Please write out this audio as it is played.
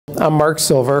I'm Mark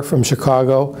Silver from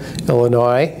Chicago,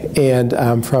 Illinois, and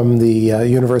I'm from the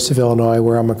University of Illinois,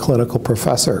 where I'm a clinical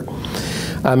professor.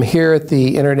 I'm here at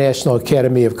the International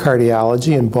Academy of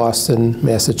Cardiology in Boston,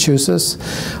 Massachusetts,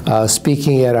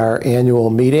 speaking at our annual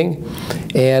meeting.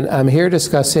 And I'm here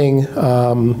discussing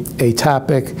a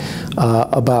topic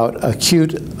about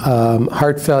acute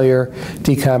heart failure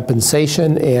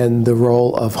decompensation and the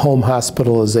role of home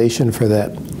hospitalization for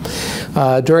that.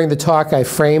 During the talk, I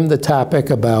framed the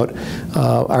topic about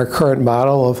our current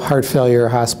model of heart failure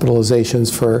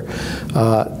hospitalizations for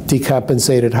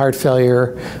decompensated heart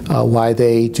failure, why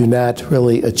they do not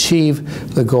really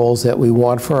achieve the goals that we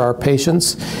want for our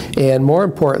patients, and more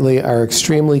importantly, are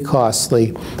extremely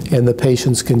costly, and the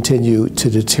patients continue to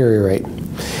deteriorate.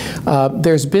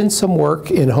 There's been some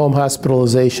work in home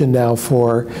hospitalization now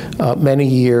for many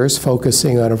years,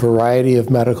 focusing on a variety of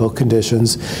medical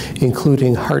conditions,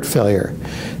 including heart failure.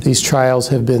 These trials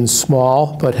have been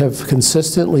small, but have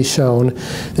consistently shown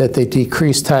that they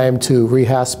decrease time to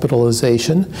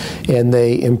rehospitalization, and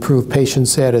they improve patient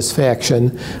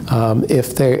satisfaction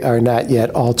if they are not yet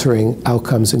altering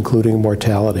outcomes, including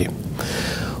mortality.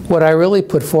 What I really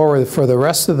put forward for the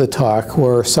rest of the talk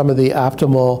were some of the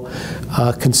optimal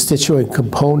constituent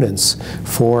components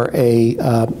for a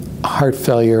heart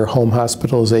failure home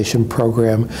hospitalization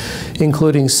program,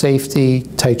 including safety,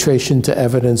 titration to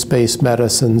evidence-based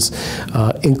medicines,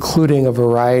 including a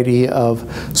variety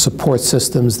of support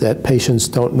systems that patients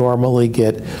don't normally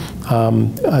get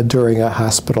during a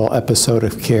hospital episode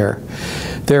of care.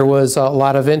 There was a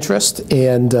lot of interest,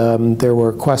 and there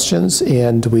were questions,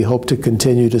 and we hope to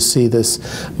continue to see this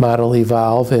model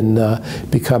evolve and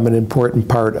become an important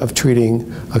part of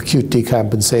treating acute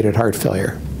decompensated heart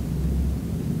failure.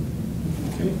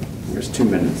 Okay, there's 2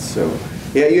 minutes, so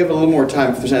yeah, you have a little more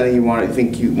time if there's anything you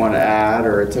think you want to add,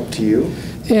 or it's up to you.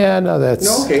 Yeah, no, that's...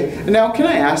 No, okay. Now, can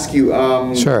I ask you,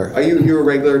 sure. Are you a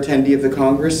regular attendee of the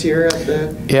Congress here at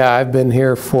the... Yeah, I've been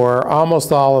here for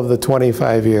almost all of the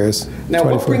 25 years. Now,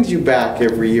 what brings you back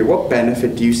every year? What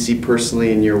benefit do you see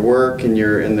personally in your work and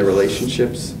in the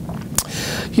relationships?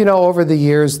 You know, over the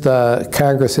years, the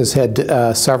Congress has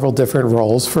had several different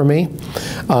roles for me.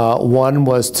 One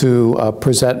was to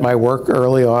present my work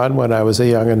early on when I was a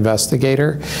young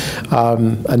investigator.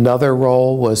 Another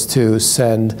role was to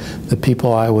send the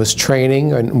people I was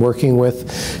training and working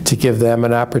with to give them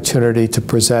an opportunity to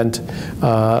present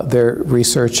their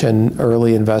research and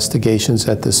early investigations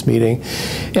at this meeting.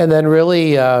 And then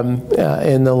really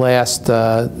in the last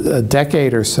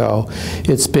decade or so,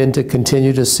 it's been to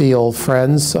continue to see old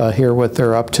friends, hear what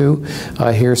they're up to,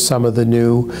 hear some of the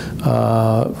new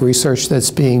research that's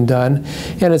being done.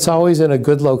 And it's always in a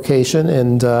good location,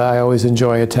 and I always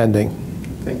enjoy attending.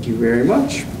 Thank you very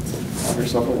much. Have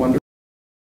yourself a wonderful